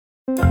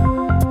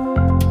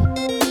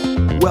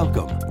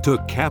Welcome to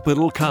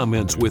Capital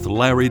Comments with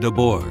Larry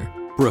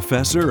DeBoer,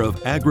 Professor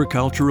of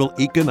Agricultural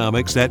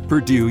Economics at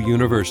Purdue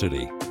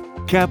University.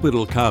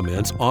 Capital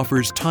Comments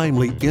offers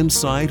timely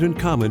insight and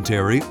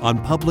commentary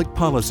on public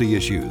policy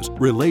issues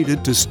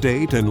related to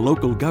state and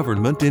local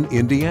government in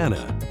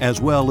Indiana,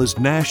 as well as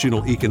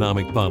national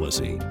economic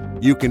policy.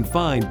 You can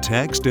find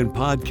text and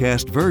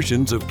podcast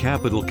versions of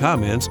Capital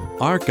Comments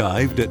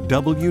archived at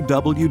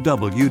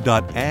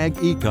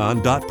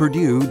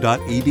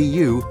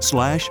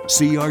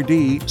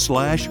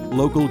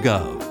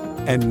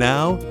www.agecon.purdue.edu/crd/localgov. And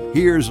now,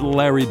 here's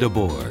Larry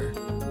DeBoer.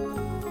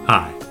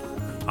 Hi,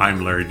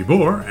 I'm Larry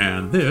DeBoer,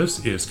 and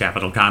this is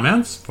Capital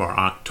Comments for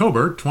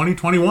October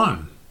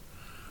 2021.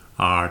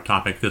 Our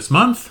topic this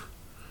month: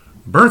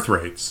 birth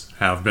rates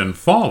have been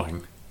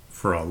falling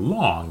for a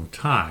long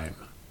time.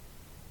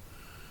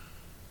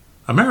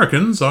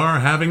 Americans are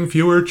having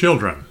fewer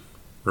children.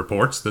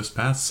 Reports this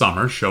past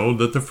summer showed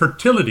that the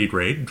fertility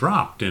rate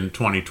dropped in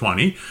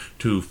 2020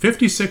 to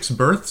 56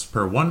 births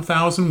per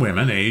 1,000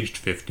 women aged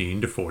 15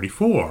 to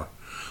 44.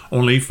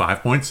 Only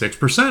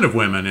 5.6% of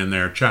women in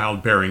their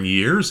childbearing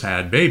years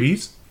had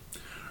babies.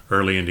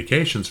 Early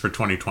indications for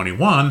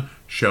 2021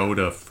 showed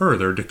a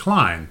further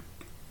decline.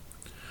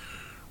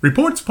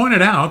 Reports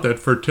pointed out that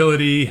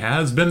fertility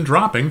has been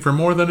dropping for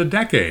more than a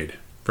decade.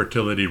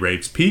 Fertility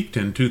rates peaked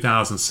in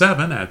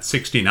 2007 at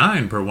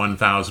 69 per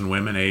 1,000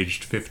 women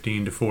aged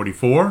 15 to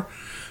 44.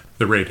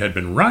 The rate had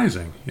been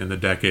rising in the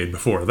decade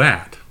before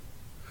that.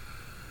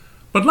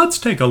 But let's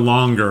take a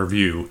longer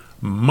view,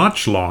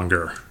 much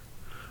longer.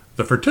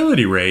 The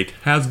fertility rate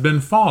has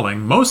been falling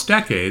most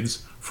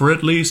decades for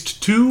at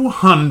least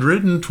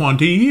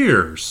 220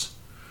 years.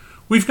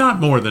 We've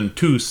got more than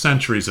 2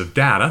 centuries of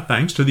data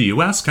thanks to the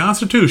U.S.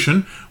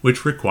 Constitution,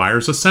 which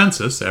requires a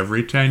census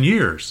every 10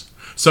 years.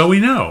 So we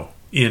know,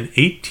 in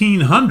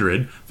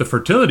 1800, the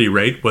fertility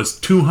rate was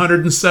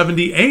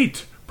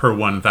 278 per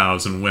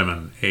 1,000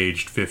 women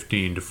aged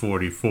 15 to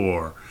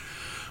 44.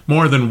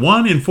 More than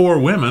 1 in 4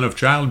 women of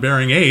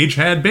childbearing age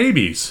had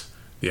babies.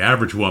 The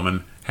average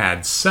woman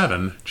had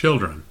 7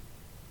 children.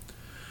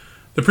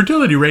 The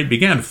fertility rate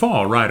began to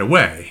fall right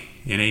away.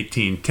 In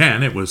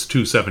 1810, it was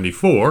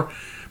 274.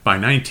 By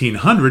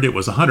 1900, it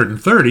was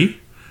 130.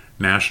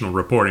 National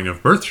reporting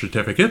of birth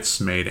certificates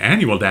made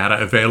annual data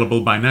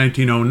available by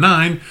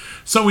 1909,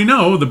 so we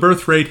know the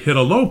birth rate hit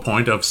a low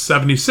point of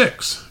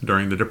 76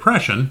 during the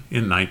Depression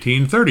in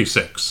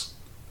 1936.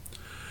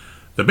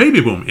 The baby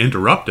boom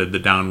interrupted the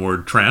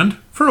downward trend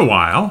for a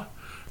while.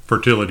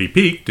 Fertility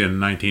peaked in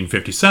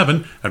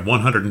 1957 at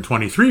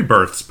 123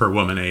 births per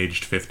woman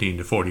aged 15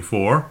 to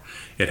 44.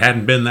 It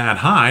hadn't been that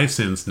high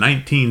since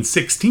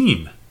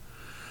 1916.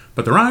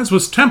 But the rise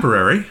was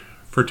temporary.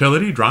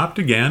 Fertility dropped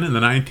again in the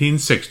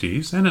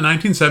 1960s, and in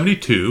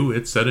 1972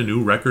 it set a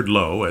new record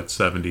low at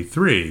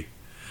 73.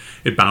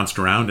 It bounced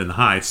around in the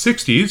high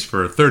 60s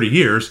for 30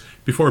 years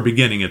before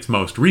beginning its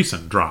most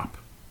recent drop.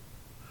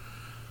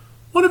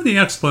 One of the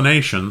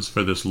explanations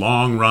for this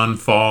long-run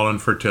fall in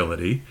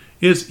fertility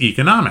is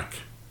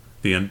economic.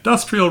 The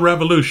Industrial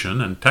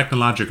Revolution and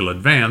technological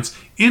advance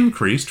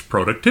increased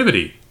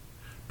productivity.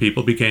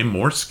 People became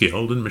more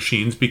skilled and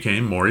machines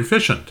became more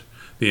efficient.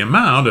 The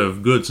amount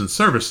of goods and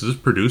services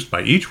produced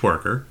by each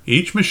worker,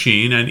 each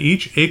machine, and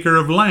each acre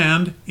of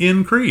land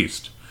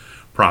increased.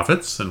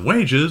 Profits and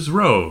wages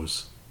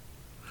rose.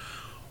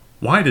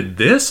 Why did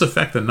this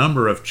affect the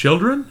number of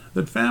children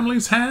that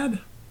families had?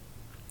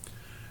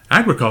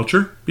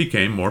 Agriculture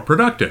became more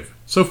productive,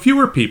 so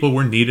fewer people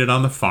were needed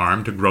on the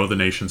farm to grow the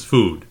nation's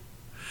food.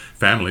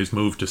 Families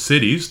moved to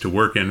cities to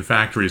work in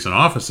factories and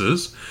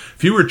offices.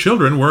 Fewer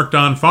children worked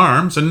on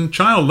farms, and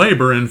child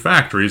labor in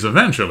factories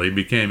eventually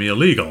became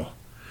illegal.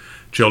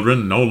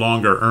 Children no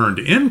longer earned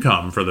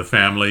income for the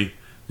family.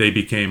 They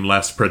became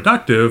less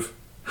productive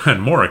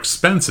and more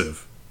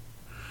expensive.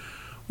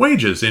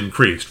 Wages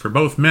increased for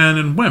both men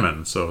and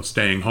women, so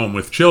staying home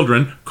with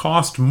children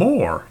cost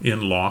more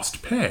in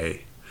lost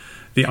pay.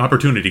 The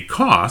opportunity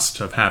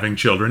cost of having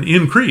children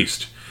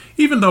increased,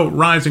 even though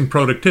rising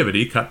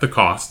productivity cut the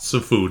costs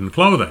of food and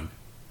clothing.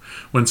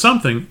 When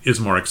something is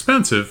more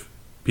expensive,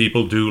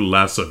 people do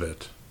less of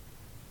it.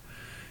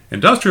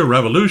 Industrial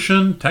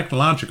revolution,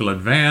 technological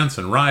advance,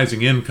 and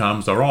rising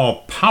incomes are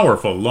all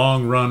powerful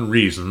long-run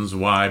reasons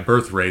why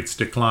birth rates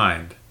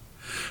declined.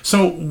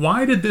 So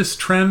why did this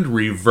trend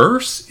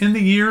reverse in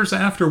the years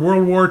after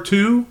World War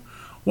II?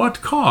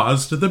 What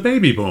caused the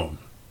baby boom?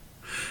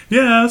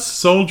 Yes,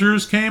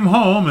 soldiers came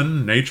home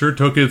and nature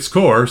took its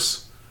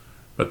course.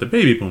 But the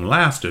baby boom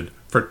lasted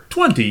for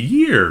 20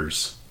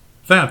 years.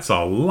 That's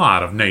a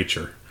lot of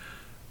nature.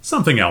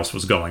 Something else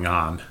was going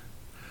on.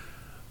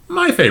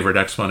 My favorite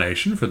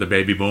explanation for the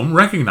baby boom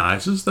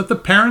recognizes that the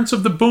parents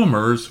of the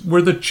boomers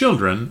were the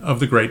children of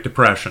the Great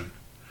Depression.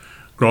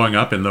 Growing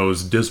up in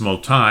those dismal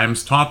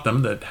times taught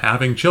them that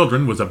having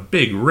children was a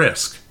big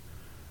risk.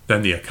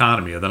 Then the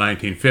economy of the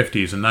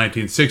 1950s and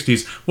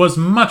 1960s was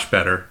much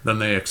better than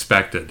they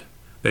expected.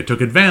 They took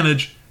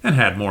advantage and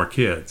had more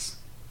kids.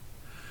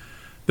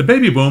 The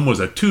baby boom was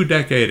a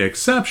 2-decade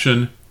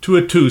exception to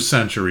a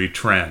 2-century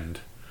trend.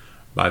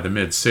 By the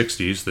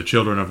mid-60s, the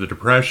children of the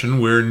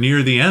Depression were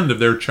near the end of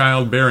their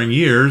childbearing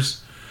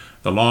years.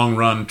 The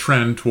long-run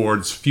trend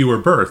towards fewer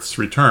births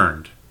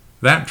returned.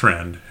 That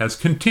trend has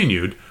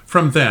continued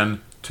from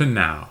then to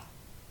now.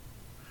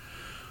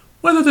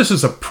 Whether this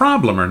is a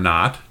problem or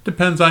not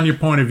depends on your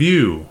point of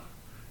view.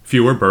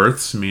 Fewer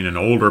births mean an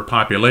older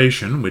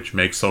population, which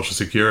makes Social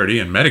Security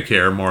and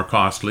Medicare more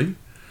costly.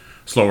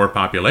 Slower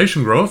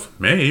population growth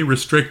may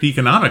restrict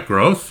economic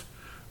growth.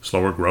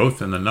 Slower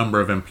growth in the number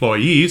of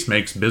employees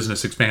makes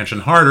business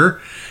expansion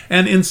harder,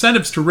 and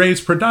incentives to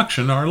raise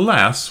production are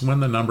less when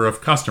the number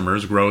of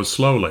customers grows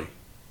slowly.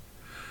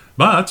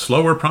 But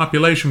slower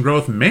population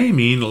growth may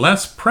mean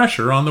less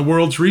pressure on the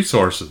world's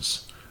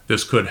resources.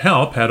 This could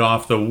help head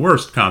off the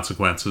worst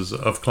consequences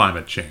of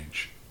climate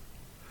change.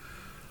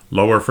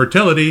 Lower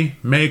fertility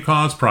may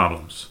cause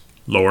problems.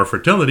 Lower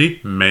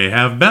fertility may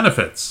have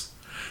benefits.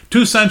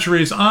 2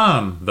 centuries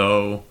on,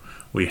 though,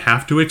 we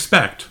have to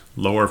expect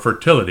lower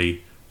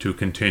fertility to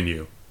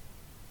continue.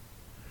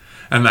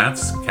 And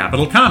that's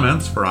Capital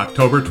Comments for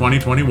October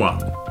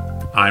 2021.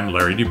 I'm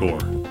Larry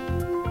DeBoer.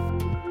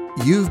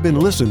 You've been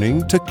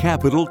listening to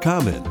Capital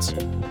Comments.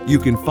 You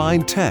can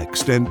find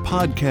text and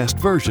podcast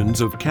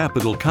versions of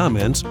Capital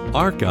Comments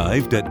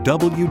archived at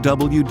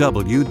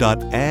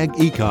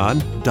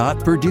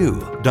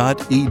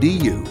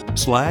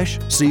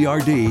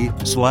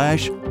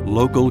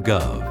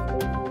www.agecon.purdue.edu/crd/localgov.